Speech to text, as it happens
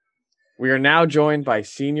We are now joined by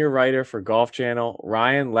senior writer for Golf Channel,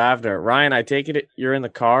 Ryan Lavner. Ryan, I take it you're in the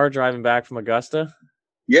car driving back from Augusta?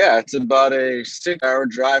 Yeah, it's about a 6-hour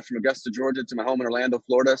drive from Augusta, Georgia to my home in Orlando,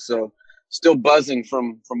 Florida. So still buzzing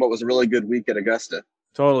from what was a really good week at Augusta.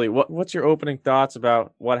 Totally. What's your opening thoughts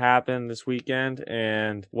about what happened this weekend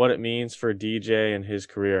and what it means for DJ and his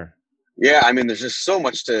career? Yeah, I mean, there's just so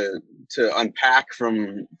much to unpack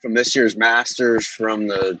from this year's Masters, from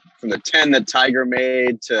the 10 that Tiger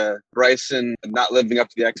made to Bryson not living up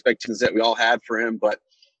to the expectations that we all had for him. But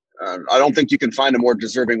I don't think you can find a more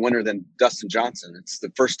deserving winner than Dustin Johnson. It's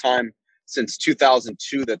the first time since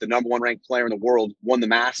 2002 that the number one ranked player in the world won the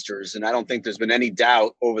Masters, and I don't think there's been any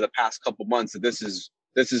doubt over the past couple months that this is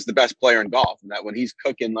the best player in golf, and that when he's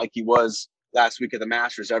cooking like he was last week at the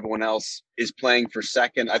Masters, everyone else is playing for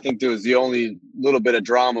second. I think there was the only little bit of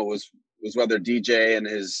drama was whether DJ and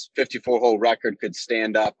his 54-hole record could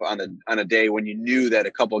stand up on a day when you knew that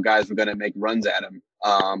a couple of guys were going to make runs at him.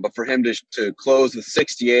 But for him to close with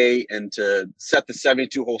 68 and to set the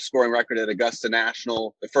 72-hole scoring record at Augusta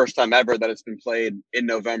National, the first time ever that it's been played in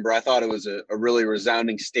November, I thought it was a really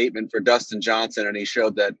resounding statement for Dustin Johnson, and he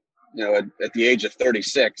showed that, at the age of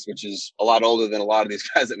 36, which is a lot older than a lot of these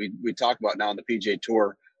guys that we talk about now on the PGA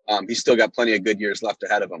Tour, he's still got plenty of good years left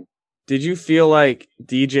ahead of him. Did you feel like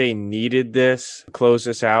DJ needed this, close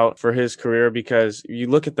this out for his career? Because you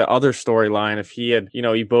look at the other storyline, if he had,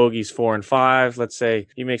 he bogeys 4 and 5, let's say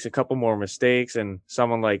he makes a couple more mistakes and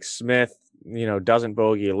someone like Smith, doesn't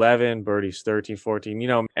bogey 11, birdies 13,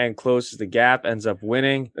 14, and closes the gap, ends up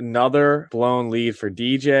winning. Another blown lead for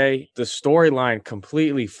DJ. The storyline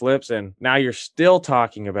completely flips, and now you're still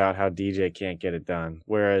talking about how DJ can't get it done.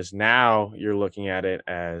 Whereas now you're looking at it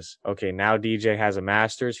as, okay, now DJ has a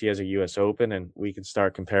Masters, he has a US Open, and we can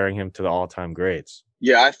start comparing him to the all-time greats.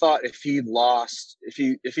 Yeah, I thought if he lost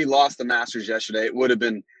the Masters yesterday, it would have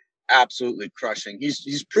been absolutely crushing.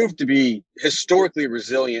 He's proved to be historically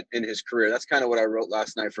resilient in his career. That's kind of what I wrote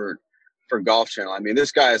last night for Golf Channel. I mean,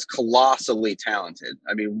 this guy is colossally talented.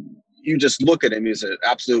 I mean, you just look at him, he's an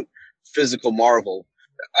absolute physical marvel.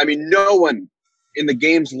 I mean, no one in the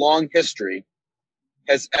game's long history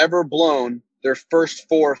has ever blown their first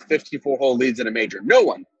 54-hole leads in a major. No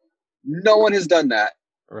one has done that.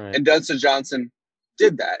 Right. And Dustin Johnson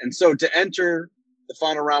did that. And so to enter the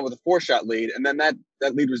final round with a 4-shot lead, and then that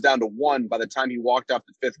lead was down to 1 by the time he walked off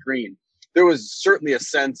the 5th green, there was certainly a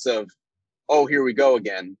sense of, oh, here we go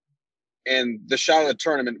again. And the shot of the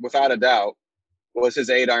tournament, without a doubt, was his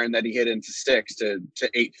 8-iron that he hit into 6 to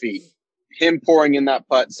 8 feet. Him pouring in that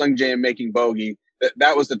putt, Sungjae making bogey,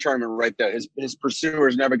 that was the tournament right there. His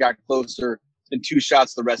pursuers never got closer than 2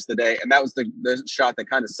 shots the rest of the day, and that was the shot that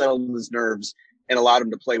kind of settled his nerves and allowed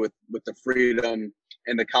him to play with the freedom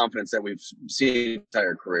and the confidence that we've seen his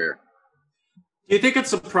entire career. Do you think it's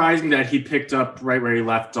surprising that he picked up right where he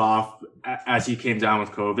left off as he came down with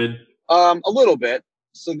COVID? A little bit.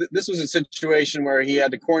 So this was a situation where he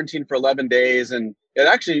had to quarantine for 11 days, and it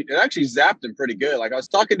actually zapped him pretty good. Like, I was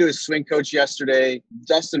talking to his swing coach yesterday.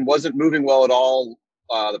 Dustin wasn't moving well at all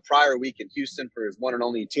the prior week in Houston for his one and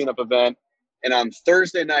only tune-up event. And on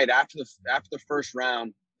Thursday night after the first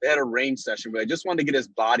round, they had a range session where they just wanted to get his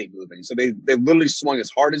body moving. So they literally swung as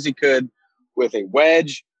hard as he could with a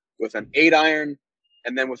wedge, with an 8-iron,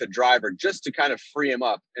 and then with a driver, just to kind of free him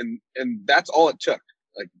up. And that's all it took.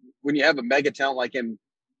 Like, when you have a mega talent like him,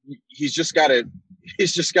 he's just got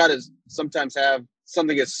to sometimes have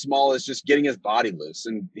something as small as just getting his body loose.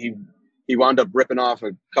 And he wound up ripping off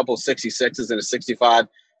a couple of 66s and a 65,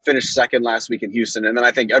 finished second last week in Houston. And then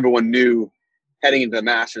I think everyone knew, heading into the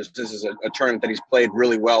Masters, this is a tournament that he's played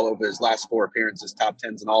really well over his last 4 appearances, top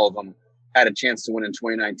 10s in all of them. Had a chance to win in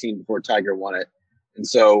 2019 before Tiger won it. And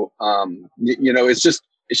so, it's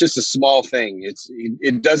just a small thing.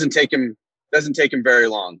 It doesn't take him very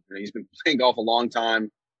long. He's been playing golf a long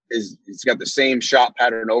time. He's got the same shot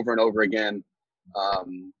pattern over and over again.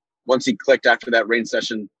 Once he clicked after that rain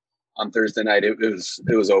session on Thursday night, it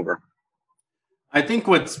was over. I think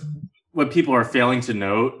what people are failing to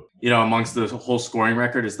note, amongst the whole scoring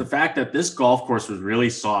record, is the fact that this golf course was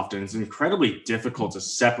really soft, and it's incredibly difficult to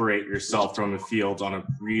separate yourself from the field on a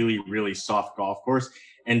really, really soft golf course.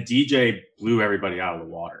 And DJ blew everybody out of the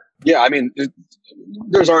water. Yeah, I mean,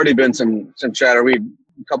 there's already been some chatter. A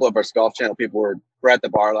couple of our Golf Channel people were at the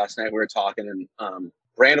bar last night. We were talking, and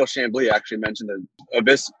Brandel Chambly actually mentioned that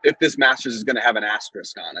if this Masters is going to have an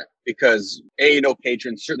asterisk on it, because no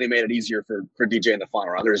patrons certainly made it easier for DJ in the final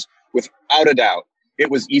round. There's, without a doubt, it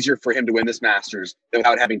was easier for him to win this Masters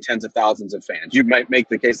without having tens of thousands of fans. You might make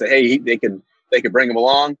the case that, hey, they could bring him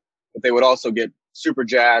along, but they would also get super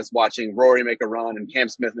jazzed watching Rory make a run and Cam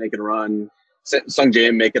Smith make a run Sung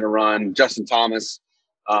Jae making a run, Justin Thomas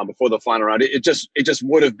before the final round. It just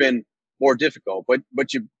would have been more difficult.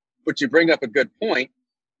 But you bring up a good point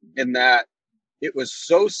in that it was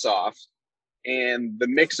so soft, and the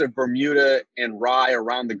mix of Bermuda and rye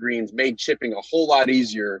around the greens made chipping a whole lot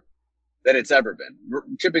easier than it's ever been.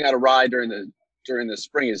 Chipping out of rye during the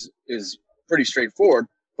spring is pretty straightforward,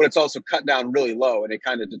 but it's also cut down really low, and it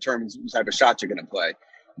kind of determines what type of shots you're going to play.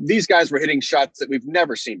 These guys were hitting shots that we've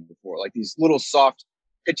never seen before, like these little soft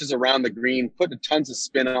pitches around the green, putting tons of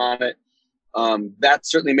spin on it. That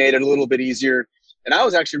certainly made it a little bit easier. And I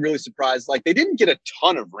was actually really surprised. Like, they didn't get a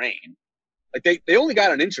ton of rain. Like, they only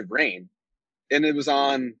got an inch of rain, and it was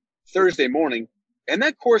on Thursday morning. And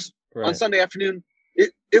that course on Sunday afternoon,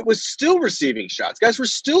 it was still receiving shots. Guys were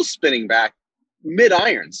still spinning back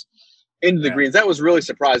mid-irons into the greens. That was really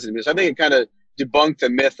surprising to me. So I think it kind of debunked the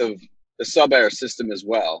myth of the sub-air system as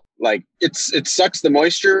well. Like, it sucks the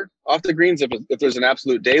moisture off the greens if there's an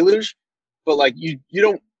absolute deluge, but like you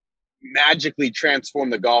don't magically transform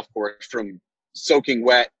the golf course from soaking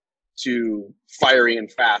wet to fiery and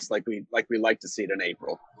fast like we like to see it in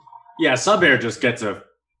April. Yeah, sub-air just gets a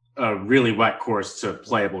really wet course to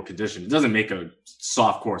playable condition. It doesn't make a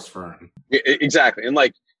soft course firm. Exactly. And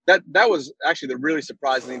like that was actually the really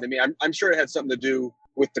surprising thing to me. I'm sure it had something to do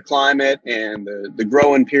with the climate and the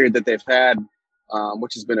growing period that they've had,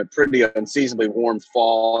 which has been a pretty unseasonably warm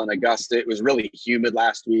fall in Augusta. It was really humid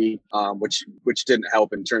last week, which didn't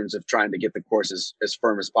help in terms of trying to get the course as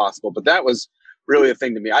firm as possible. But that was really a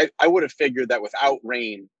thing to me. I would have figured that without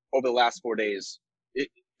rain over the last 4 days,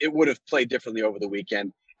 it would have played differently over the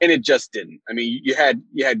weekend, and it just didn't. I mean, you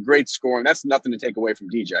had great scoring. That's nothing to take away from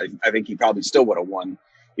DJ. I think he probably still would have won,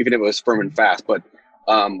 even if it was firm and fast. But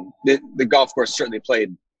the golf course certainly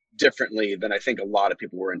played differently than I think a lot of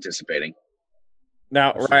people were anticipating.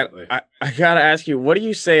 Now, Absolutely. Ryan, I got to ask you, what do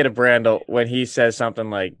you say to Brandel when he says something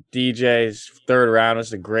like DJ's third round was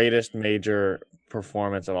the greatest major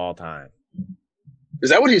performance of all time? Is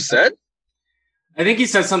that what he said? I think he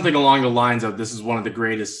said something along the lines of, this is one of the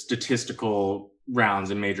greatest statistical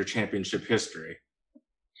rounds in major championship history.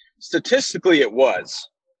 Statistically, it was.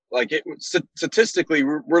 Like, statistically,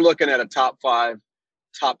 we're looking at a top 5,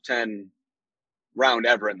 top 10 round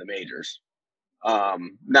ever in the majors.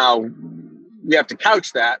 Now, we have to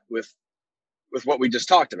couch that with what we just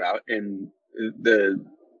talked about in the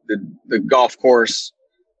golf course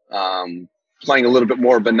playing a little bit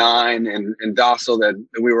more benign and docile than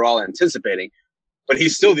we were all anticipating. But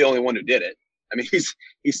he's still the only one who did it. I mean, he's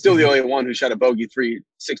still the only one who shot a bogey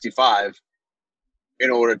 365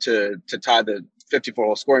 in order to tie the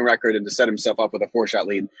 54-hole scoring record and to set himself up with a 4-shot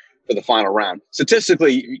lead for the final round.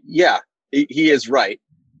 Statistically, yeah, he is right.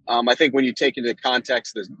 I think when you take into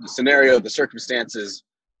context the scenario, the circumstances,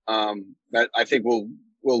 that I think we'll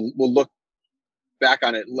look back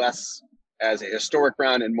on it less as a historic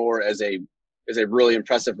round and more as a really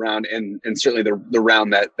impressive round, and certainly the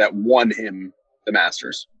round that won him the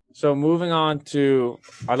Masters. So moving on to,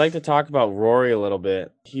 I'd like to talk about Rory a little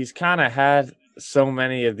bit. He's kind of had so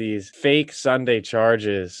many of these fake Sunday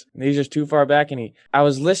charges. He's just too far back. And I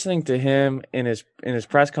was listening to him in his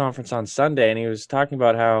press conference on Sunday, and he was talking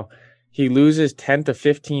about how he loses 10 to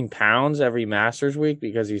 15 pounds every Masters week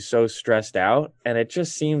because he's so stressed out. And it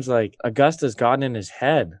just seems like Augusta's gotten in his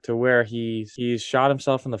head to where he's shot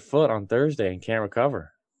himself in the foot on Thursday and can't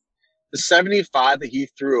recover. The 75 that he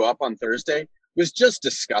threw up on Thursday was just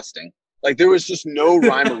disgusting. Like, there was just no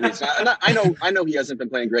rhyme or reason. And I know he hasn't been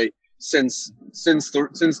playing great since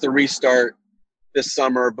the restart this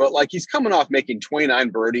summer, but like, he's coming off making 29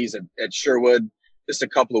 birdies at Sherwood just a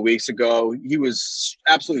couple of weeks ago. He was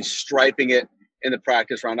absolutely striping it in the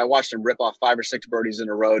practice round. I watched him rip off 5 or 6 birdies in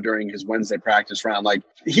a row during his Wednesday practice round. Like,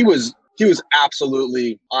 he was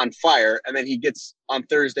absolutely on fire. And then he gets on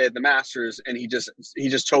Thursday at the Masters and he just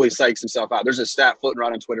totally psychs himself out. There's a stat floating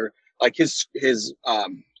around on Twitter, like his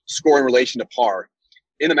score in relation to par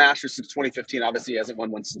in the Masters since 2015. Obviously, he hasn't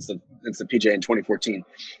won one since the PGA in 2014.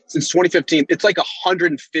 Since 2015, it's like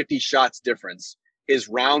 150 shots difference. His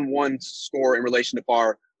round 1 score in relation to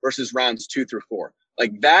par versus rounds 2 through 4.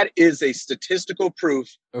 Like, that is a statistical proof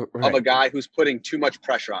of a guy who's putting too much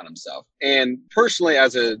pressure on himself. And personally,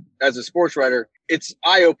 as a sports writer, it's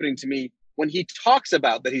eye-opening to me when he talks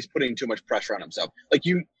about that he's putting too much pressure on himself.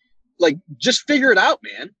 Like, just figure it out,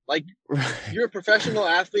 man. Like, you're a professional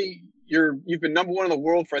athlete. You've been number 1 in the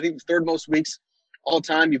world for, I think, the 3rd most weeks all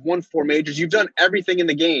time. You've won 4 majors. You've done everything in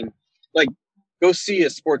the game. Like, go see a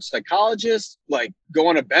sports psychologist. Like, go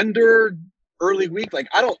on a bender early week. Like,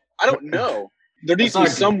 I don't know. There needs to be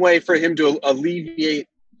some way for him to alleviate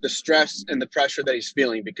the stress and the pressure that he's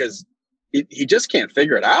feeling, because he just can't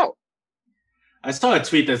figure it out. I saw a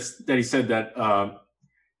tweet that he said that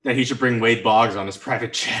that he should bring Wade Boggs on his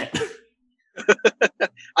private jet.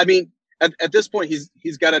 I mean, at this point,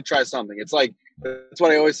 he's got to try something. It's like that's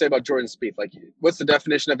what I always say about Jordan Spieth. Like, what's the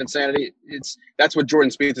definition of insanity? That's what Jordan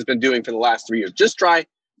Spieth has been doing for the last 3 years. Just try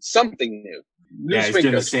something new. He's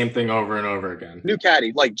doing the same thing over and over again. New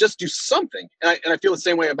caddy, like just do something. And I feel the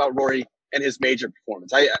same way about Rory and his major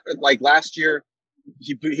performance. I like last year,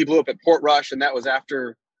 he blew up at Portrush, and that was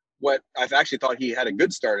after what I've actually thought he had a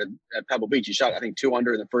good start at Pebble Beach. He shot, I think, 2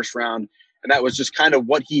 under in the first round, and that was just kind of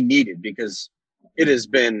what he needed because it has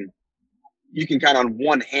been. You can count on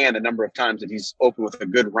one hand the number of times that he's opened with a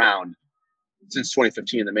good round since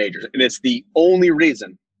 2015 in the majors. And it's the only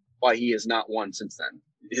reason why he has not won since then.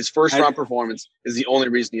 His first round performance is the only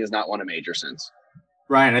reason he has not won a major since.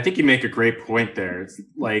 Ryan, I think you make a great point there. It's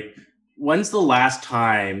like, when's the last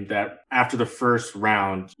time that after the first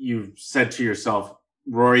round, you've said to yourself,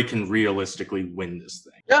 Rory can realistically win this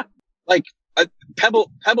thing? Yeah. Like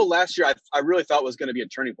Pebble last year, I really thought was going to be a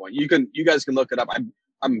turning point. You guys can look it up.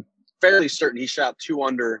 I'm fairly certain he shot 2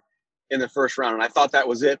 under in the first round, and I thought that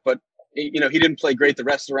was it. But he didn't play great the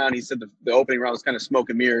rest of the round. He said the opening round was kind of smoke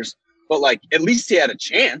and mirrors. But like, at least he had a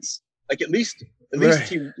chance. Like at least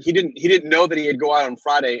right. he didn't know that he had go out on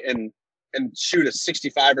Friday and shoot a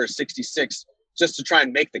 65 or a 66 just to try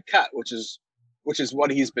and make the cut, which is what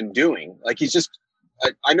he's been doing. Like he's just.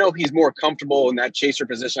 I know he's more comfortable in that chaser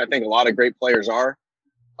position. I think a lot of great players are,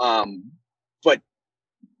 but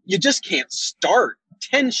you just can't start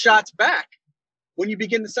 10 shots back when you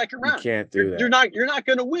begin the second round. You can't do that. You're not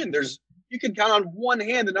going to win. You can count on one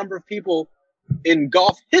hand the number of people in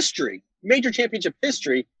golf history, major championship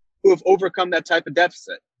history, who have overcome that type of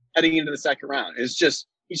deficit heading into the second round. He's just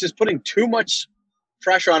putting too much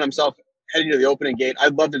pressure on himself heading to the opening gate.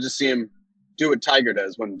 I'd love to just see him do what Tiger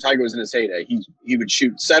does. When Tiger was in his heyday, he would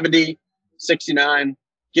shoot 70, 69,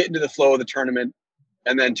 get into the flow of the tournament,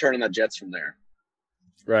 and then turn on the jets from there.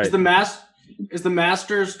 Right. Is the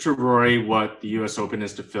Masters to Rory what the U.S. Open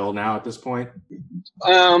is to Phil now at this point?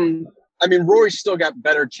 I mean, Rory's still got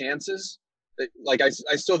better chances. Like I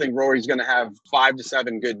still think Rory's going to have 5 to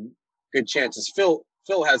 7 good chances. Phil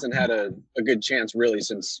hasn't had a good chance really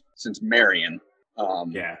since Marion.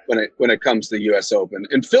 When it comes to the U.S. Open,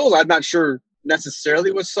 and Phil, I'm not sure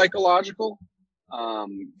necessarily was psychological. A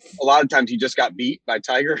lot of times he just got beat by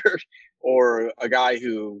Tiger or a guy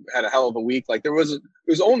who had a hell of a week. Like there was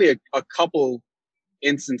only a couple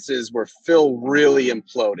instances where Phil really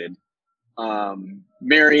imploded.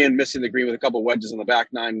 Marion missing the green with a couple wedges on the back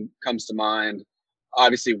nine comes to mind.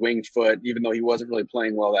 Obviously winged foot, even though he wasn't really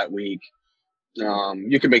playing well that week.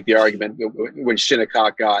 You can make the argument when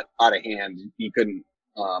Shinnecock got out of hand, he couldn't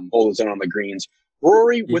hold his own on the greens.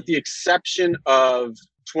 Rory, with the exception of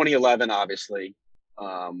 2011, obviously,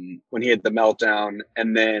 when he had the meltdown,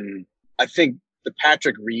 and then I think the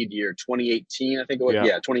Patrick Reed year, 2018, I think it was,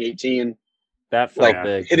 2018. That felt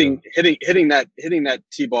big. Hitting that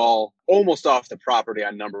tee ball almost off the property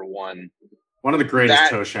on number one. One of the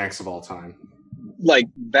greatest toe shanks of all time. Like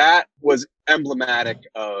that was emblematic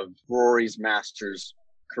of Rory's Masters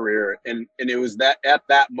career, and it was that at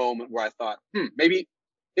that moment where I thought, maybe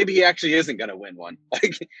he actually isn't going to win one.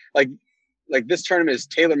 Like this tournament is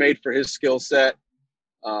tailor made for his skill set.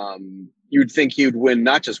 You'd think he would win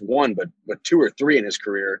not just one, but 2 or 3 in his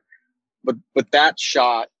career. But that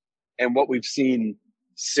shot and what we've seen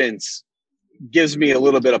since gives me a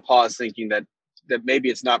little bit of pause, thinking that maybe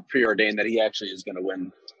it's not preordained that he actually is going to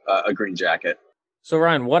win a green jacket. So,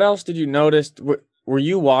 Ryan, what else did you notice? Were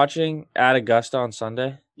you watching at Augusta on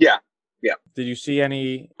Sunday? Yeah. Did you see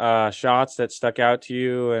any shots that stuck out to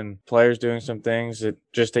you and players doing some things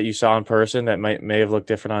that you saw in person that may have looked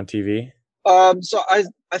different on TV? So I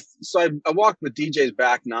walked with DJ's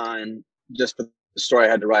back nine just for the story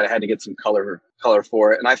I had to write. I had to get some color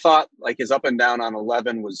for it, and I thought like his up and down on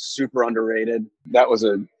 11 was super underrated. That was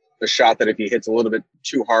a shot that if he hits a little bit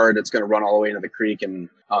too hard, it's going to run all the way into the creek. And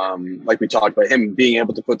like we talked about, him being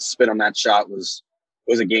able to put spin on that shot was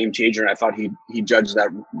a game changer. And I thought he judged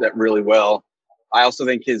that really well. I also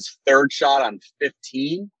think his third shot on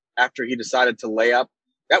 15 after he decided to lay up,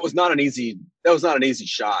 that was not an easy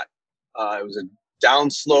shot. It was a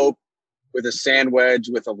downslope with a sand wedge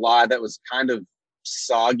with a lie that was kind of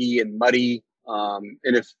soggy and muddy.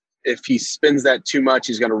 And if he spins that too much,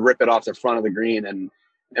 he's going to rip it off the front of the green and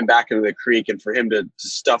back into the creek. And for him to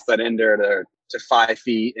stuff that in there to 5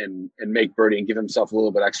 feet and make birdie and give himself a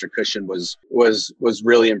little bit extra cushion was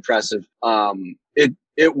really impressive.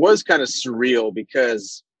 It was kind of surreal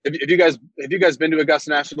because Have you guys been to Augusta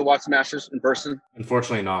National to watch the Masters in person?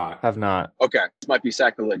 Unfortunately, not. Have not. Okay, this might be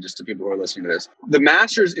sacrilegious to people who are listening to this. The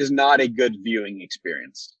Masters is not a good viewing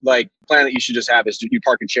experience. Like, the plan that you should just have is you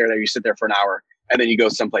park a chair there, you sit there for an hour, and then you go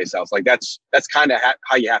someplace else. Like, that's kind of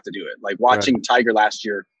how you have to do it. Like, watching Tiger last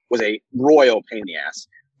year was a royal pain in the ass.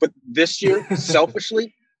 But this year,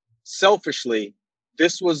 selfishly,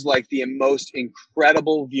 this was like the most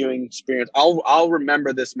incredible viewing experience. I'll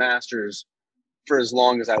remember this Masters for as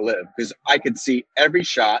long as I live, because I could see every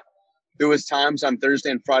shot. There was times on Thursday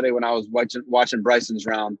and Friday when I was watching Bryson's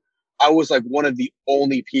round, I was like one of the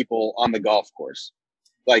only people on the golf course,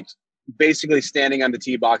 like basically standing on the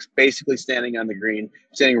tee box, basically standing on the green,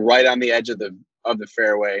 standing right on the edge of the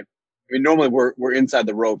fairway. I mean, normally we're inside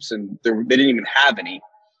the ropes, and they didn't even have any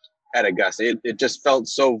at Augusta. It just felt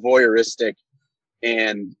so voyeuristic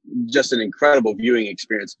and just an incredible viewing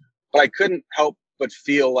experience. But I couldn't help but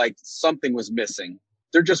feel like something was missing.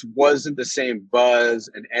 There just wasn't the same buzz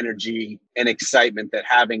and energy and excitement that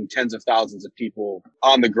having tens of thousands of people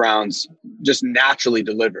on the grounds just naturally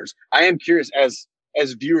delivers. I am curious, as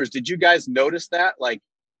viewers, did you guys notice that? Like,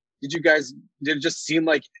 did it just seem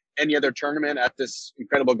like any other tournament at this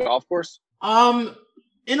incredible golf course?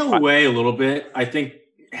 In a way, a little bit. I think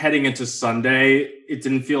heading into Sunday, it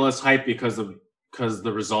didn't feel as hype because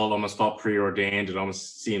the result almost felt preordained. It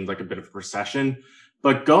almost seemed like a bit of a procession.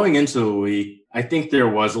 But going into the week, I think there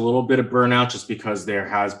was a little bit of burnout just because there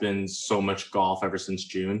has been so much golf ever since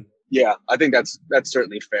June. Yeah, I think that's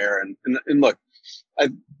certainly fair. And look,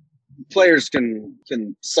 players can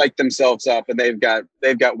psych themselves up, and they've got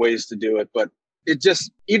ways to do it. But it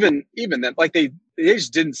just even that, like, they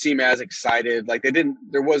just didn't seem as excited. Like,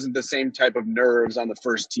 there wasn't the same type of nerves on the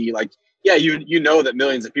first tee. Like, yeah, you know that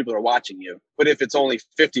millions of people are watching you, but if it's only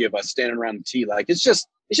 50 of us standing around the tee, like, it's just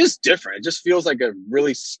different. It just feels like a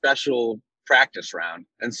really special practice round.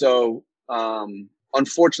 And so,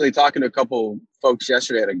 unfortunately, talking to a couple folks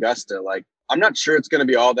yesterday at Augusta, like, I'm not sure it's going to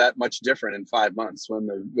be all that much different in 5 months when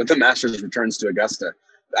the Masters returns to Augusta.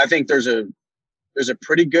 I think there's a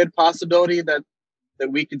pretty good possibility that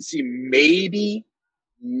we could see maybe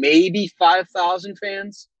 5,000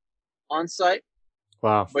 fans on site.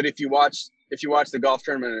 Wow. But if you watch the golf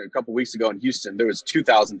tournament a couple weeks ago in Houston, there was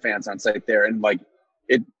 2,000 fans on site there, and like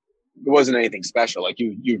it wasn't anything special. Like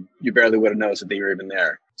you barely would have noticed that they were even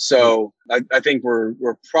there. So I think we're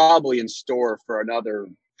probably in store for another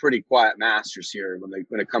pretty quiet Masters here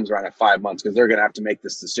when it comes around at 5 months, because they're going to have to make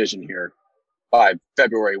this decision here by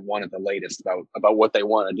February 1 at the latest about what they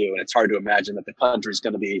want to do. And it's hard to imagine that the country's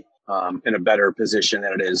going to be in a better position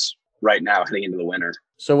than it is right now heading into the winter.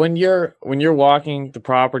 So when you're walking the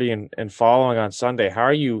property and following on Sunday, how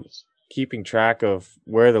are you keeping track of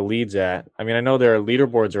where the lead's at? I mean, I know there are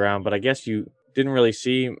leaderboards around, but I guess you didn't really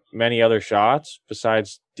see many other shots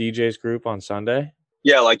besides DJ's group on Sunday.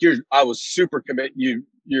 Yeah, like I was super commit.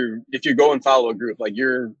 If you go and follow a group, like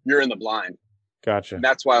you're in the blind. Gotcha. And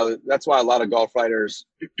that's why a lot of golf writers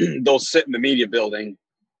they'll sit in the media building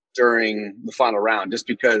during the final round, just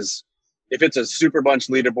because if it's a super bunch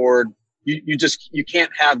leaderboard, you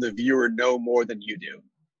can't have the viewer know more than you do.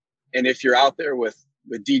 And if you're out there with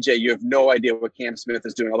DJ, you have no idea what Cam Smith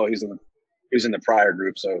is doing, although he was in the prior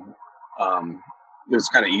group, so it was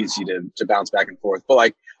kind of easy to bounce back and forth. But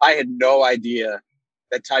like, I had no idea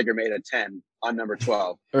that Tiger made a 10 on number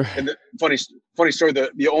 12. And the funny story,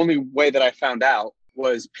 the only way that I found out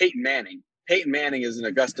was Peyton Manning. Peyton Manning is an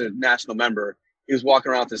Augusta National member. He was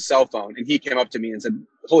walking around with his cell phone, and he came up to me and said,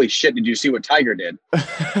 "Holy shit, did you see what Tiger did?"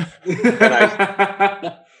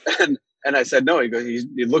 and I said, "No." He goes,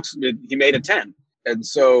 he made a 10. And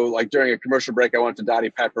so, like, during a commercial break, I went to Dottie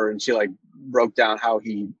Pepper, and she like broke down how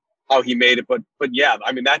he made it. But yeah,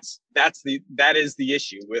 I mean, that is the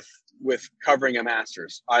issue with covering a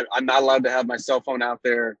Masters. I'm not allowed to have my cell phone out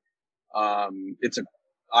there. It's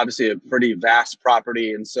obviously a pretty vast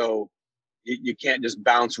property, and so you can't just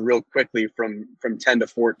bounce real quickly from 10 to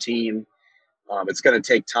 14. It's going to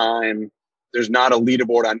take time. There's not a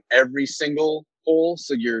leaderboard on every single hole,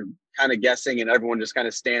 so you're kind of guessing, and everyone just kind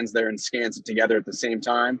of stands there and scans it together at the same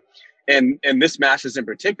time. And this Masters in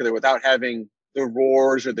particular, without having the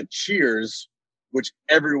roars or the cheers, which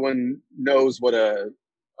everyone knows what a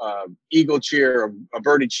eagle cheer, a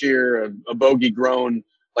birdie cheer, a bogey groan,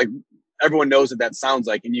 like everyone knows that sounds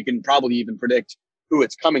like, and you can probably even predict who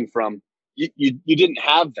it's coming from. You didn't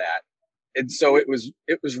have that. And so it was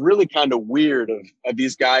really kind of weird of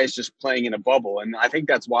these guys just playing in a bubble. And I think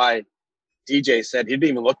that's why DJ said he didn't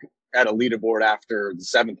even look at a leaderboard after the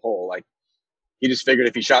 7th hole. Like, he just figured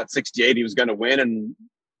if he shot 68, he was going to win.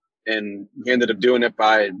 And he ended up doing it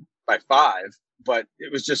by 5. but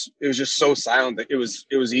it was just so silent that it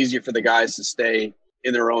was easier for the guys to stay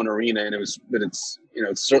in their own arena, and it's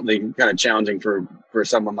certainly kind of challenging for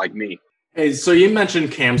someone like me. Hey, so you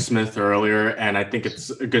mentioned Cam Smith earlier, and I think it's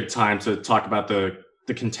a good time to talk about the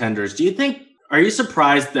contenders. Are you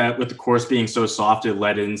surprised that with the course being so soft, it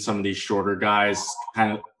let in some of these shorter guys,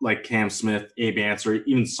 kind of like Cam Smith, Abe Answer,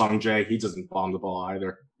 even Sung Jae? He doesn't bomb the ball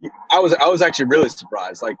either. I was actually really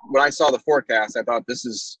surprised. Like when I saw the forecast, I thought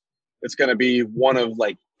it's going to be one of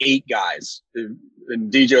like 8 guys.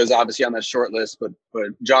 And DJ is obviously on that short list, but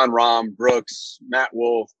John Rahm, Brooks, Matt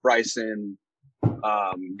Wolff, Bryson,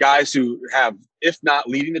 guys who have, if not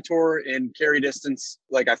leading the tour in carry distance,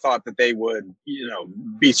 like I thought that they would,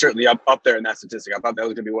 be certainly up there in that statistic. I thought that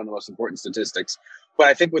was going to be one of the most important statistics. But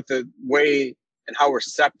I think with the way and how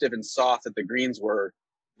receptive and soft that the greens were,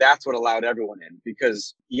 that's what allowed everyone in.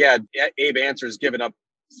 Because, Abe Answer's given up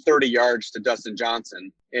 30 yards to Dustin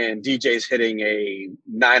Johnson, and DJ's hitting a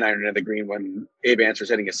 9-iron into the green when Abe Answer's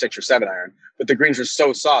hitting a 6 or 7-iron. But the greens were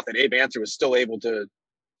so soft that Abe Answer was still able to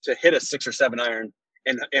hit a 6 or 7-iron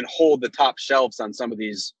and hold the top shelves on some of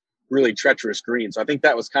these really treacherous greens. So I think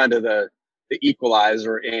that was kind of the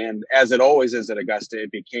equalizer. And as it always is at Augusta,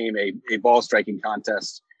 it became a ball striking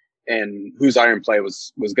contest, and whose iron play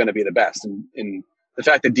was going to be the best. And the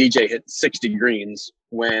fact that DJ hit 60 greens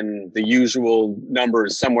when the usual number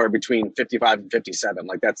is somewhere between 55 and 57,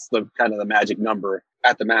 like that's the kind of the magic number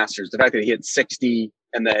at the Masters. The fact that he hit 60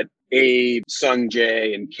 and that Abe, Sung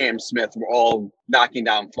Jae, and Cam Smith were all knocking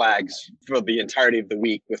down flags for the entirety of the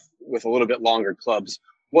week with a little bit longer clubs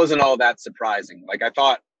wasn't all that surprising. Like I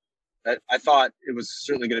thought it was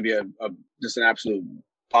certainly going to be a just an absolute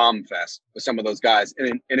bomb fest with some of those guys,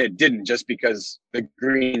 and it didn't, just because the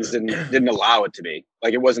greens didn't allow it to be.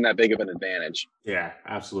 Like it wasn't that big of an advantage. Yeah,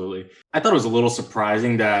 absolutely. I thought it was a little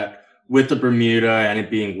surprising that with the Bermuda and it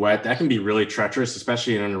being wet, that can be really treacherous,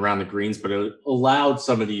 especially in and around the greens, but it allowed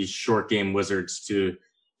some of these short game wizards to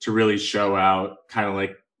really show out, kind of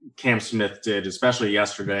like Cam Smith did, especially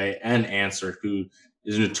yesterday, and Answer, who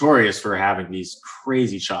is notorious for having these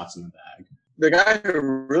crazy shots in the bag. The guy who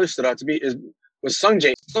really stood out to me was Sung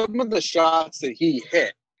Jae. Some of the shots that he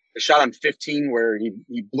hit, the shot on 15 where he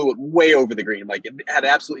blew it way over the green, like it had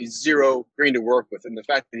absolutely zero green to work with. And the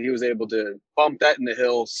fact that he was able to bump that in the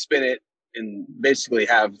hill, spin it, and basically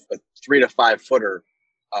have a 3 to 5 footer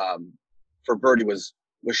for birdie was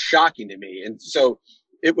shocking to me. And so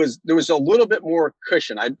there was a little bit more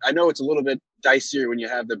cushion. I know it's a little bit dicier when you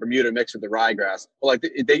have the Bermuda mixed with the ryegrass, but like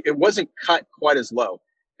it wasn't cut quite as low.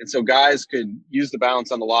 And so guys could use the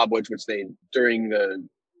bounce on the lob wedge, which they during the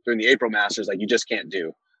April Masters, like you just can't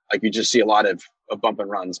do. Like you just see a lot of bump and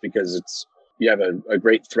runs because you have a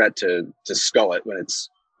great threat to skull it when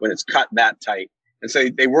it's cut that tight. And so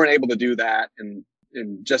they weren't able to do that. And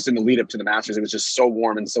just in the lead up to the Masters, it was just so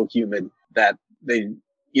warm and so humid that they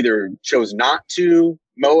either chose not to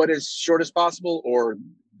mow it as short as possible, or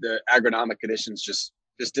the agronomic conditions just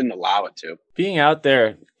didn't allow it to. Being out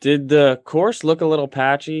there, did the course look a little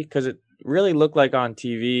patchy? Because it really looked like on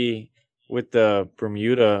TV with the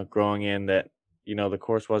Bermuda growing in that, the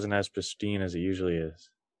course wasn't as pristine as it usually is.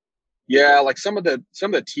 Yeah, like some of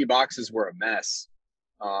the tee boxes were a mess.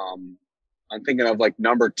 I'm thinking of like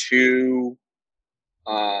number 2.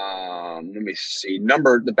 Let me see.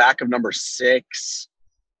 The back of number 6,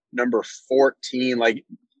 number 14. Like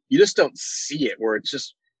you just don't see it, where it's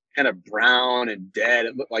just kind of brown and dead.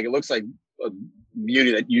 It looks like a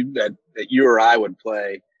beauty that you or I would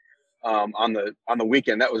play on the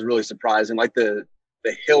weekend. That was really surprising. Like the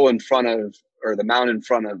hill in front of, or the mountain in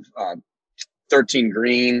front of 13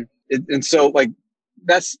 green. And so like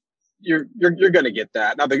that's, you're going to get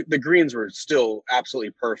that. Now the greens were still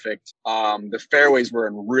absolutely perfect. The fairways were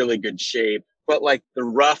in really good shape, but like the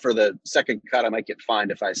rough or the second cut, I might get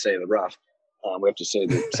fined if I say the rough. We have to say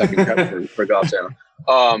the second cut for Golf Channel.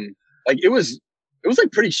 Like it was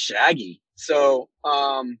like pretty shaggy. So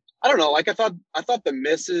I don't know. Like I thought the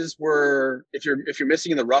misses were, if you're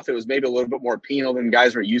missing in the rough, it was maybe a little bit more penal than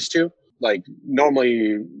guys were used to. Like normally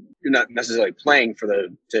you're not necessarily playing to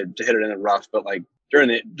hit it in the rough, but like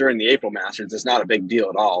during the April Masters, it's not a big deal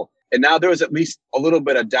at all. And now there was at least a little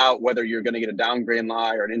bit of doubt whether you're going to get a down grain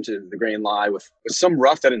lie or an into the grain lie with some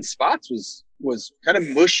rough that in spots was kind of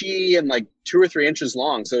mushy and like 2 or 3 inches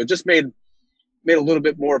long. So it just made a little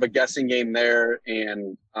bit more of a guessing game there.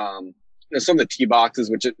 And some of the tee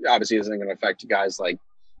boxes, which it obviously isn't going to affect guys like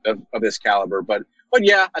of this caliber, but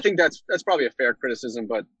yeah, I think that's probably a fair criticism.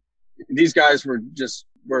 But these guys were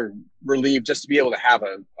relieved just to be able to have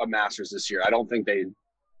a Masters this year. I don't think they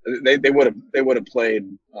would have played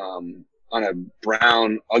on a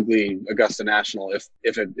brown, ugly Augusta National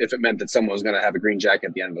if it meant that someone was going to have a green jacket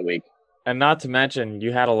at the end of the week. And not to mention,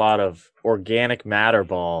 you had a lot of organic matter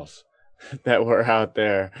balls that were out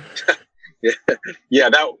there. Yeah,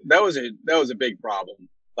 that was a big problem.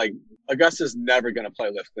 Like, Augusta's never going to play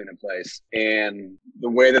lift, clean, in place, and the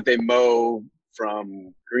way that they mow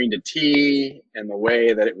from green to tee, and the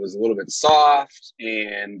way that it was a little bit soft,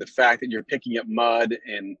 and the fact that you're picking up mud,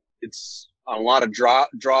 and it's on a lot of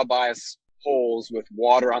draw bias holes with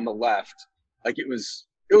water on the left. Like, it was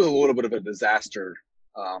a little bit of a disaster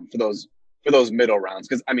for those middle rounds,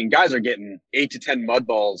 because I mean, guys are getting 8 to 10 mud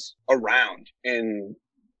balls around, and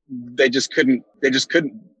they just couldn't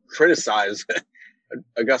criticize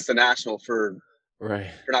Augusta National for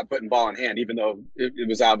not putting ball in hand, even though it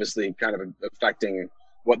was obviously kind of affecting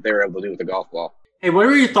what they were able to do with the golf ball. Hey, what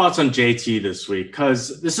are your thoughts on JT this week?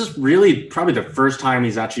 Because this is really probably the first time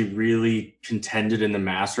he's actually really contended in the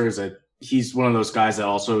Masters. He's one of those guys that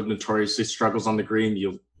also notoriously struggles on the green.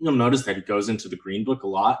 You'll notice that he goes into the green book a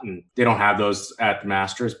lot, and they don't have those at the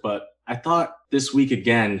Masters. But I thought this week,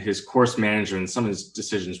 again, his course management and some of his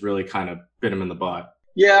decisions really kind of bit him in the butt.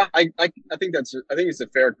 Yeah, I think it's a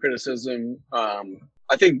fair criticism.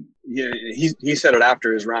 I think he said it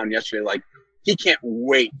after his round yesterday. Like, he can't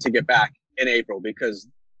wait to get back in April, because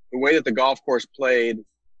the way that the golf course played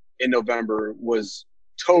in November was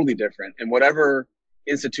totally different. And whatever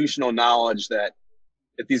institutional knowledge that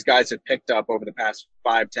these guys have picked up over the past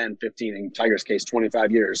 5, 10, 15, in Tiger's case,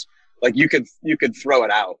 25 years, like, you could throw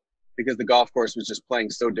it out, because the golf course was just playing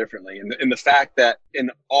so differently. And the fact that in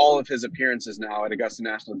all of his appearances now at Augusta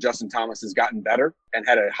National, Justin Thomas has gotten better and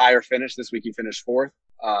had a higher finish. This week he finished 4th.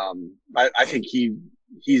 I think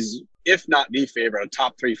he's, if not the favorite, a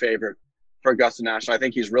top 3 favorite for Augusta National. I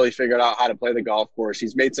think he's really figured out how to play the golf course.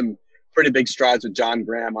 He's made some pretty big strides with John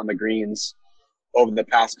Graham on the greens over the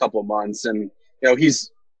past couple of months. And, he's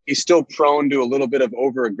still prone to a little bit of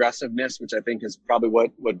over aggressiveness, which I think is probably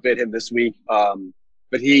what bit him this week.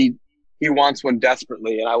 But he wants one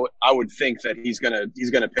desperately, and I would think that he's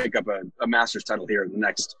gonna pick up a Masters title here in the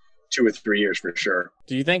next 2 or 3 years for sure.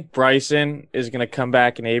 Do you think Bryson is gonna come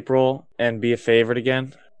back in April and be a favorite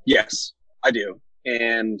again? Yes, I do.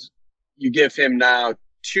 And you give him now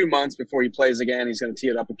 2 months before he plays again. He's going to tee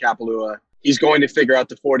it up at Kapalua. He's going to figure out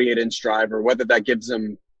the 48-inch driver. Whether that gives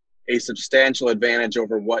him a substantial advantage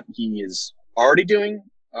over what he is already doing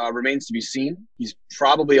remains to be seen. He's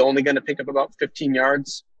probably only going to pick up about 15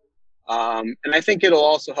 yards. And I think it'll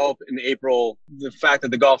also help in April, the fact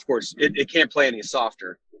that the golf course, it can't play any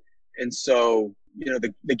softer. And so,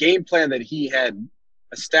 the game plan that he had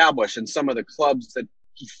established and some of the clubs that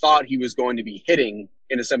he thought he was going to be hitting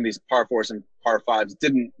into some of these par 4s and par 5s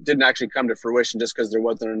didn't actually come to fruition, just because there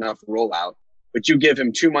wasn't enough rollout. But you give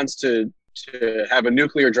him 2 months to have a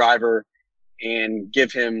nuclear driver, and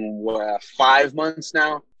give him 5 months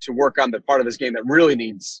now to work on the part of his game that really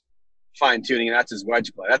needs fine tuning, and that's his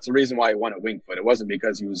wedge play. That's the reason why he won at Winged Foot. It wasn't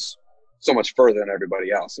because he was so much further than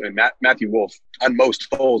everybody else. I mean, Matthew Wolff on most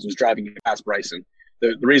holes was driving past Bryson.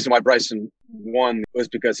 The reason why Bryson won was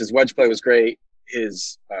because his wedge play was great.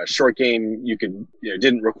 His short game,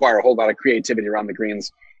 didn't require a whole lot of creativity around the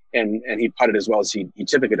greens, and he putted as well as he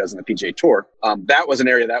typically does in the PGA Tour. That was an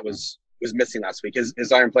area that was missing last week.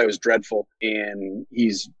 His iron play was dreadful, and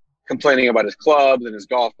he's complaining about his clubs and his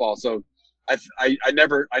golf ball. So I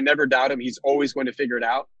never doubt him. He's always going to figure it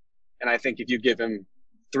out. And I think if you give him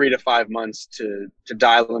 3 to 5 months to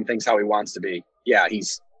dial in things how he wants to be, yeah,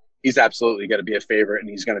 he's absolutely going to be a favorite, and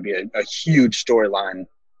he's going to be a huge storyline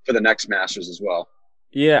for the next Masters as well.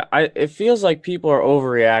 Yeah, it feels like people are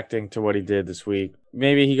overreacting to what he did this week.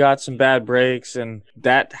 Maybe he got some bad breaks, and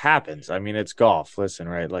that happens. I mean, it's golf. Listen,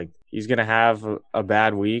 right? Like, he's going to have a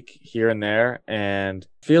bad week here and there, and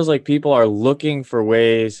it feels like people are looking for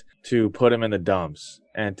ways to put him in the dumps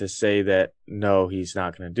and to say that, no, he's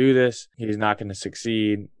not going to do this. He's not going to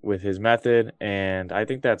succeed with his method, and I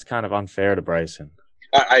think that's kind of unfair to Bryson.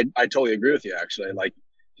 I totally agree with you, actually. Like,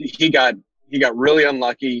 he got really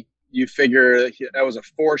unlucky. You figure that was a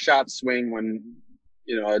 4-shot swing when,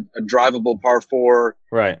 a drivable par 4.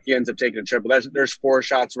 Right. He ends up taking a triple. There's 4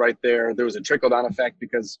 shots right there. There was a trickle-down effect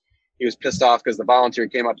because he was pissed off because the volunteer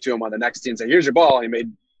came up to him on the next tee and said, "Here's your ball." And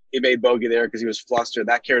he made bogey there because he was flustered.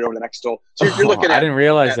 That carried over to the next hole. So you're looking at, I didn't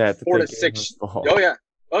realize that 4 to 6. Oh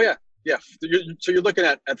yeah. So you're looking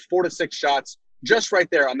at 4 to 6 shots just right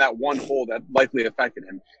there on that one hole that likely affected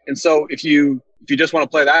him. And so if you just want to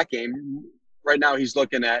play that game, right now he's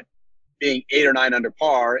looking at being 8 or 9 under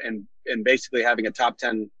par and basically having a top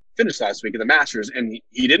 10 finish last week at the Masters. And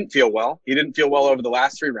he didn't feel well. He didn't feel well over the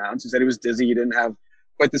last 3 rounds. He said he was dizzy. He didn't have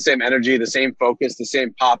quite the same energy, the same focus, the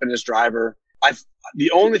same pop in his driver.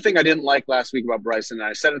 The only thing I didn't like last week about Bryson, and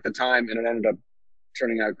I said at the time, and it ended up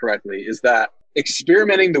turning out correctly, is that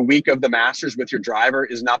experimenting the week of the Masters with your driver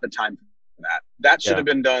is not the time for that. That should have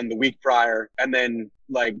been done the week prior, and then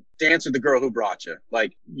like dance with the girl who brought you.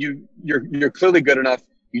 Like you're clearly good enough.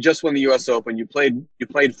 You just won the U.S. Open. You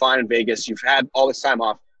played fine in Vegas. You've had all this time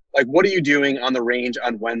off. Like, what are you doing on the range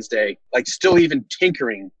on Wednesday? Like, still even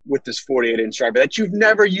tinkering with this 48-inch driver that you've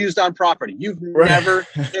never used on property. You've never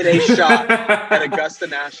hit a shot at Augusta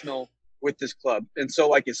National with this club. And so,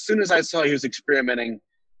 like, as soon as I saw he was experimenting,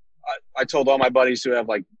 I told all my buddies who have,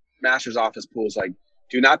 like, Masters office pools, like,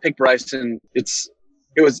 do not pick Bryson. It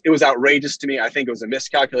was outrageous to me. I think it was a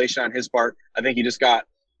miscalculation on his part. I think he just got,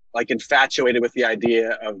 like, infatuated with the idea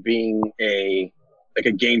of being a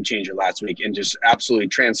game changer last week and just absolutely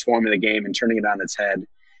transforming the game and turning it on its head.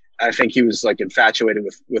 I think he was like infatuated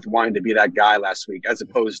with wanting to be that guy last week, as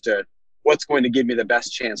opposed to what's going to give me the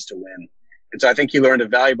best chance to win. And so I think he learned a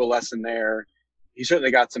valuable lesson there. He certainly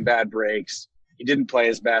got some bad breaks. He didn't play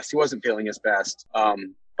his best. He wasn't feeling his best.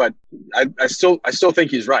 But I still think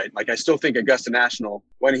he's right. Like, I still think Augusta National,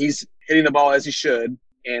 when he's hitting the ball as he should,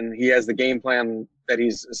 and he has the game plan that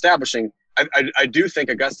he's establishing, I do think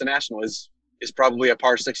Augusta National is probably a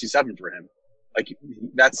par 67 for him. Like,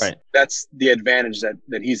 that's the advantage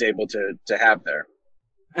that he's able to have there.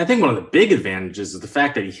 I think one of the big advantages is the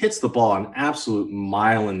fact that he hits the ball an absolute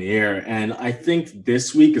mile in the air. And I think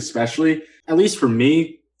this week especially, at least for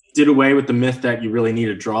me, did away with the myth that you really need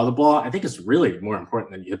to draw the ball. I think it's really more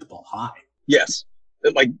important that you hit the ball high. Yes.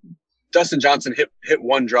 Like, Dustin Johnson hit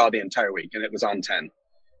one draw the entire week, and it was on 10.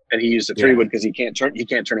 And he used a 3-wood because he can't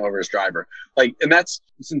turn over his driver. Like, and that's,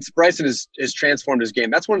 since Bryson has transformed his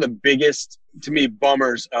game, that's one of the biggest, to me,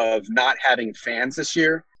 bummers of not having fans this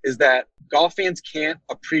year, is that golf fans can't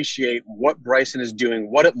appreciate what Bryson is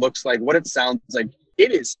doing, what it looks like, what it sounds like.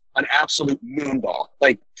 It is an absolute moonball,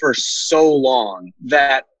 like, for so long,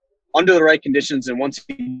 that under the right conditions, and once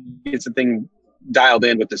he gets the thing dialed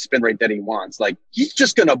in with the spin rate that he wants, like, he's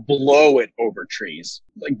just going to blow it over trees.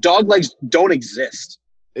 Like, dog legs don't exist.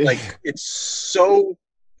 Like, it's so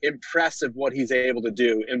impressive what he's able to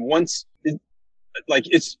do. And once,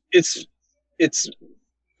 it's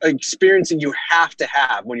experiencing you have to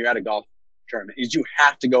have when you're at a golf tournament, is you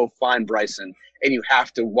have to go find Bryson and you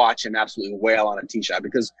have to watch him absolutely wail on a tee shot,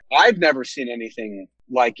 because I've never seen anything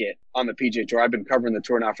like it on the PGA Tour. I've been covering the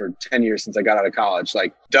tour now for 10 years since I got out of college.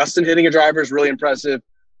 Like, Dustin hitting a driver is really impressive.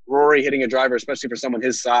 Rory hitting a driver, especially for someone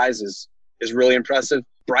his size, is really impressive.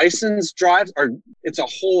 Bryson's drives it's a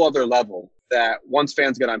whole other level that once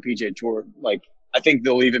fans get on PGA Tour, like, I think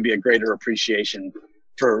there'll even be a greater appreciation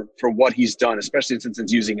for what he's done, especially since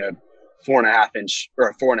it's using a 4.5-inch or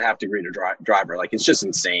a 4.5-degree driver. Like, it's just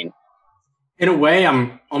insane. In a way,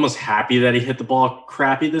 I'm almost happy that he hit the ball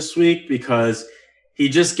crappy this week, because he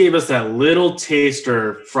just gave us that little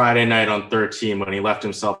taster Friday night on 13 when he left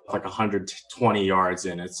himself like 120 yards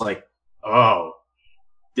in. It's like, oh,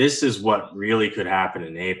 this is what really could happen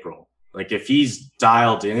in April. Like, if he's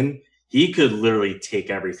dialed in, he could literally take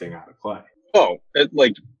everything out of play. Oh,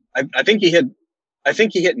 I think he hit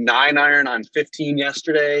 9-iron on 15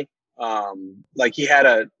 yesterday. Like, he had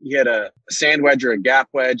a sand wedge or a gap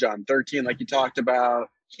wedge on 13, like you talked about.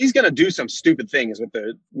 He's going to do some stupid things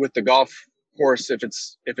with the golf course if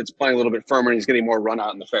it's playing a little bit firmer and he's getting more run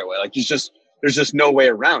out in the fairway. Like, there's just no way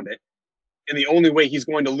around it. And the only way he's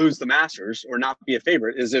going to lose the Masters or not be a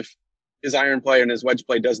favorite is if his iron play and his wedge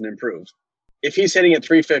play doesn't improve. If he's hitting at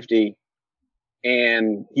 350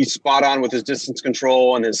 and he's spot on with his distance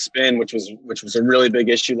control and his spin, which was a really big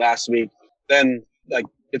issue last week, then, like,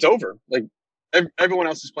 it's over. Like, everyone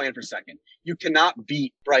else is playing for second. You cannot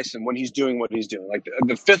beat Bryson when he's doing what he's doing. Like,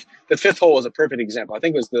 the fifth hole is a perfect example. I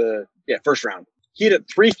think it was the first round. He hit at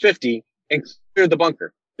 350 and cleared the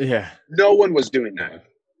bunker. Yeah. No one was doing that.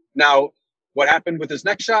 Now, what happened with his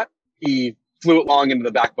next shot? He flew it long into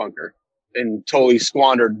the back bunker and totally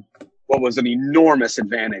squandered what was an enormous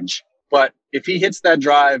advantage. But if he hits that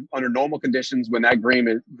drive under normal conditions, when that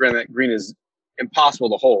green is impossible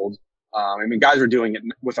to hold, I mean, guys were doing it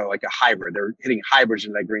with a hybrid. They're hitting hybrids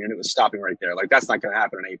into that green, and it was stopping right there. Like, that's not going to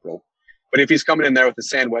happen in April. But if he's coming in there with the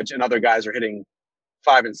sand wedge and other guys are hitting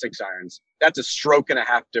 5 and 6 irons, that's a stroke and a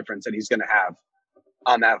half difference that he's going to have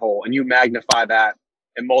on that hole. And you magnify that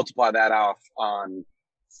and multiply that off on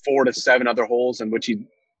 4 to 7 other holes in which he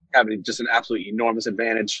have just an absolutely enormous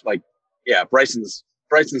advantage. Like, yeah, Bryson's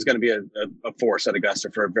going to be a force at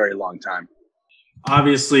Augusta for a very long time.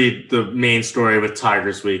 Obviously, the main story with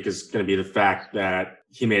Tiger's week is going to be the fact that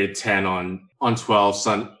he made a 10 on 12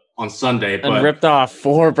 on Sunday, and ripped off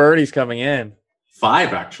 4 birdies coming in.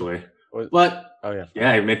 5, actually. But Oh, yeah.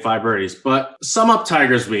 Yeah, he made 5 birdies. But sum up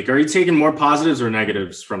Tiger's week. Are you taking more positives or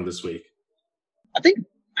negatives from this week? I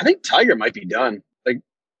think Tiger might be done. Like,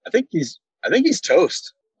 I think he's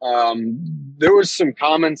toast. There was some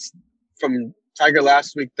comments from Tiger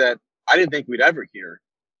last week that I didn't think we'd ever hear.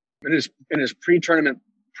 In his pre-tournament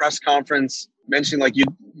press conference, mentioning like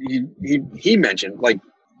he mentioned like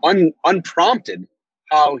unprompted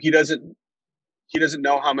how he doesn't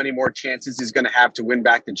know how many more chances he's going to have to win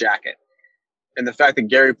back the jacket. And the fact that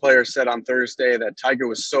Gary Player said on Thursday that Tiger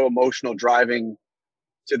was so emotional driving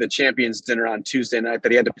to the Champions dinner on Tuesday night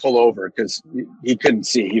that he had to pull over because he couldn't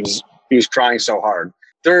see. He was crying so hard.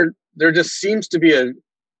 There just seems to be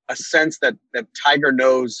a sense that Tiger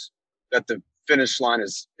knows that the finish line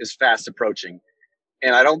is fast approaching.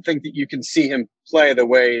 And I don't think that you can see him play the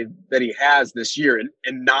way that he has this year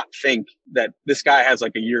and not think that this guy has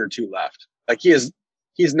like a year or two left. Like he's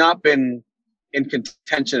not been in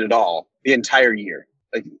contention at all the entire year.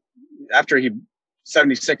 Like after he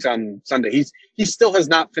 76 on Sunday, he still has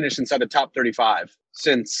not finished inside the top 35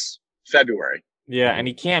 since February. Yeah, and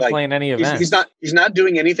he can't play in any event. He's not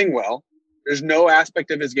doing anything well. There's no aspect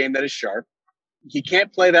of his game that is sharp. He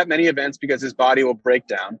can't play that many events because his body will break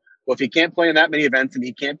down. Well, if he can't play in that many events and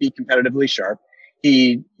he can't be competitively sharp,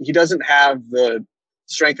 he doesn't have the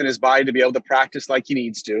strength in his body to be able to practice like he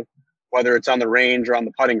needs to, whether it's on the range or on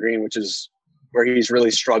the putting green, which is where he's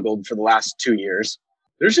really struggled for the last 2 years.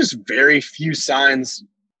 There's just very few signs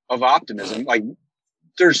of optimism. Like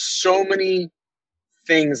there's so many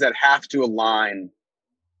things that have to align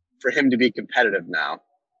for him to be competitive now.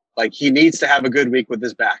 Like he needs to have a good week with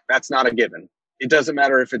his back. That's not a given. It doesn't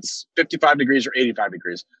matter if it's 55 degrees or 85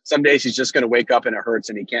 degrees. Some days he's just going to wake up and it hurts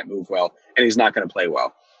and he can't move well and he's not going to play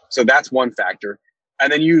well. So that's one factor.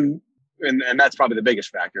 And then and that's probably the biggest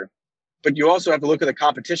factor. But you also have to look at the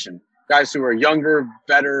competition. Guys who are younger,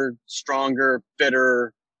 better, stronger,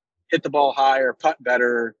 fitter, hit the ball higher, putt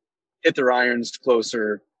better, hit their irons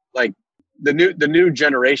closer. Like the new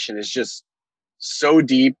generation is just so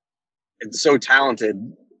deep and so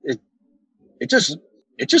talented. It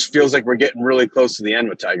just feels like we're getting really close to the end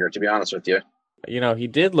with Tiger, to be honest with you. You know, he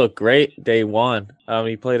did look great day one.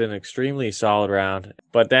 He played an extremely solid round.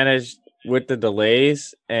 But then with the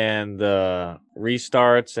delays and the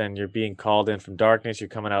restarts and you're being called in from darkness, you're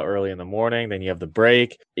coming out early in the morning, then you have the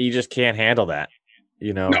break. You just can't handle that.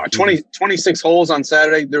 You know, no, 26 holes on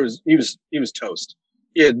Saturday. He was toast.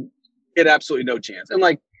 He had absolutely no chance. And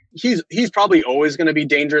like, he's probably always going to be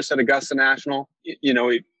dangerous at Augusta National. You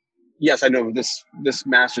know, yes, I know this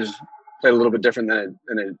Masters played a little bit different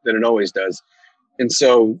than it always does. And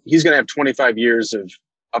so he's going to have 25 years of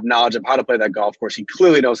knowledge of how to play that golf course. He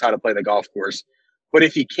clearly knows how to play the golf course. But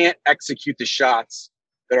if he can't execute the shots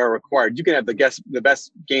that are required, you can have the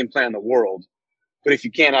best game plan in the world. But if you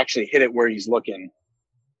can't actually hit it where he's looking,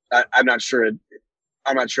 I'm not sure it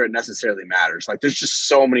necessarily matters. Like there's just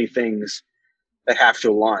so many things that have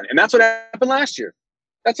to align. And that's what happened last year.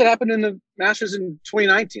 That's what happened in the Masters in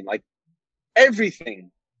 2019. Like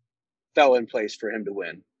everything fell in place for him to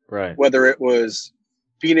win. Right. Whether it was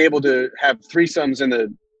being able to have threesomes in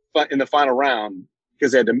the final round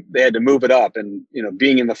because they had to move it up, and you know,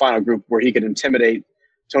 being in the final group where he could intimidate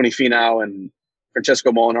Tony Finau and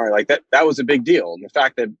Francesco Molinari, like that was a big deal. And the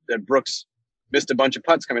fact that Brooks missed a bunch of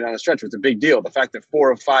putts coming down the stretch was a big deal. The fact that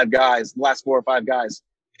the last 4 or 5 guys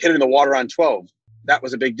hit in the water on 12, that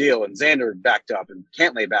was a big deal. And Xander backed up and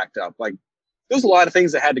Cantlay backed up. Like there's a lot of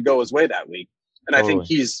things that had to go his way that week. And totally. I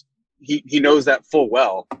think he knows that full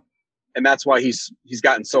well. And that's why he's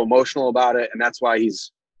gotten so emotional about it. And that's why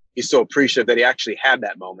he's so appreciative that he actually had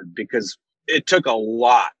that moment, because it took a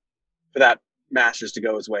lot for that Masters to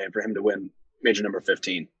go his way and for him to win major number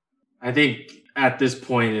 15. I think at this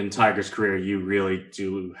point in Tiger's career, you really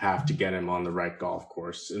do have to get him on the right golf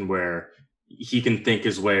course and where he can think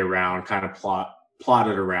his way around, kind of plot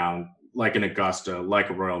it around like an Augusta, like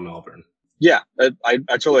a Royal Melbourne. Yeah, I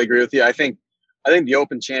totally agree with you. I think the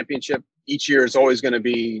Open Championship each year is always going to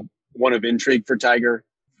be one of intrigue for Tiger,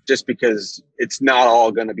 just because it's not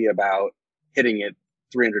all going to be about hitting it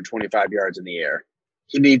 325 yards in the air.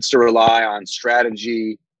 He needs to rely on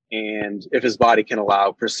strategy and, if his body can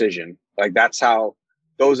allow, precision. Like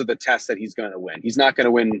those are the tests that he's going to win. He's not going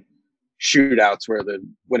to win shootouts where the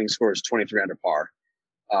winning score is 23 under par.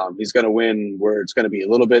 He's going to win where it's going to be a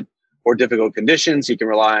little bit more difficult conditions. He can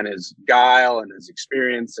rely on his guile and his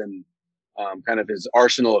experience and kind of his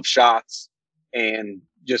arsenal of shots, and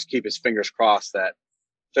just keep his fingers crossed that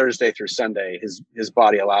Thursday through Sunday, his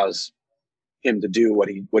body allows him to do what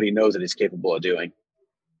he knows that he's capable of doing.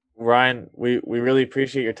 Ryan, we really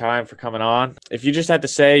appreciate your time for coming on. If you just had to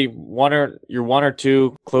say your one or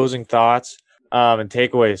two closing thoughts and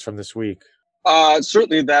takeaways from this week.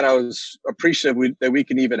 Certainly that I was appreciative that we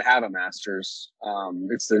can even have a Masters.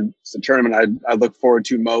 It's the tournament I look forward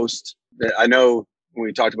to most. I know when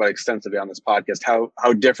we talked about it extensively on this podcast,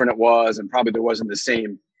 how different it was, and probably there wasn't the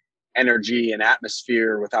same energy and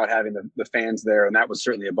atmosphere without having the fans there. And that was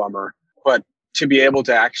certainly a bummer, but to be able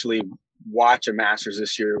to actually watch a Masters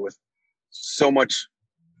this year with so much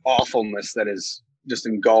awfulness that has just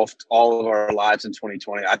engulfed all of our lives in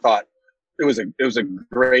 2020, I thought it was a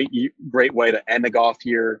great way to end the golf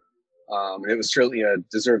year. It was certainly a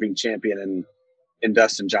deserving champion in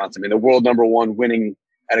Dustin Johnson. I mean, the world number one winning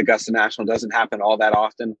at Augusta National doesn't happen all that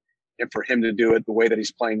often. And for him to do it the way that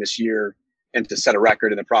he's playing this year and to set a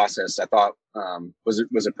record in the process, I thought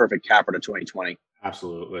was a perfect capper to 2020.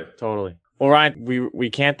 Absolutely. Totally. Well, Ryan, we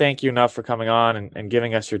can't thank you enough for coming on and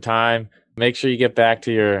giving us your time. Make sure you get back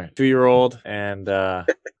to your 2-year-old, and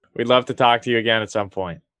we'd love to talk to you again at some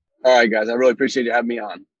point. All right, guys. I really appreciate you having me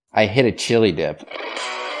on. I hit a chili dip.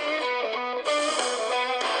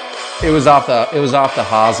 It was off the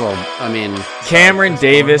hosel. I mean, Cameron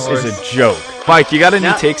Davis is a joke. Mike, you got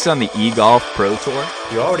any takes on the eGolf Pro Tour?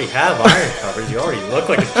 You already have iron covers. You already look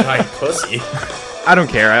like a giant pussy. I don't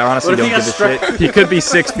care. I honestly don't give a shit. He could be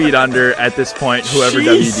 6 feet under at this point, whoever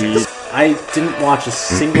Jesus. WD. I didn't watch a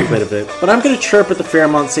single bit of it, but I'm going to chirp at the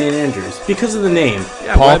Fairmont St. Andrews because of the name.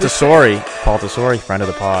 Yeah, Paul Tesori, friend of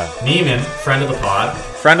the pod. Neiman, friend of the pod.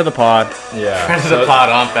 Friend of the pod. Yeah. Friend of the pod,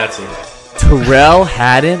 Aunt Betsy. Terrell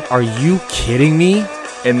Haddon, are you kidding me?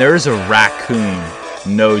 And there's a raccoon,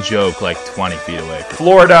 no joke, like 20 feet away.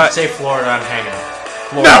 Florida. Say Florida, I'm hanging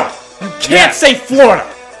up. No! You can't say Florida!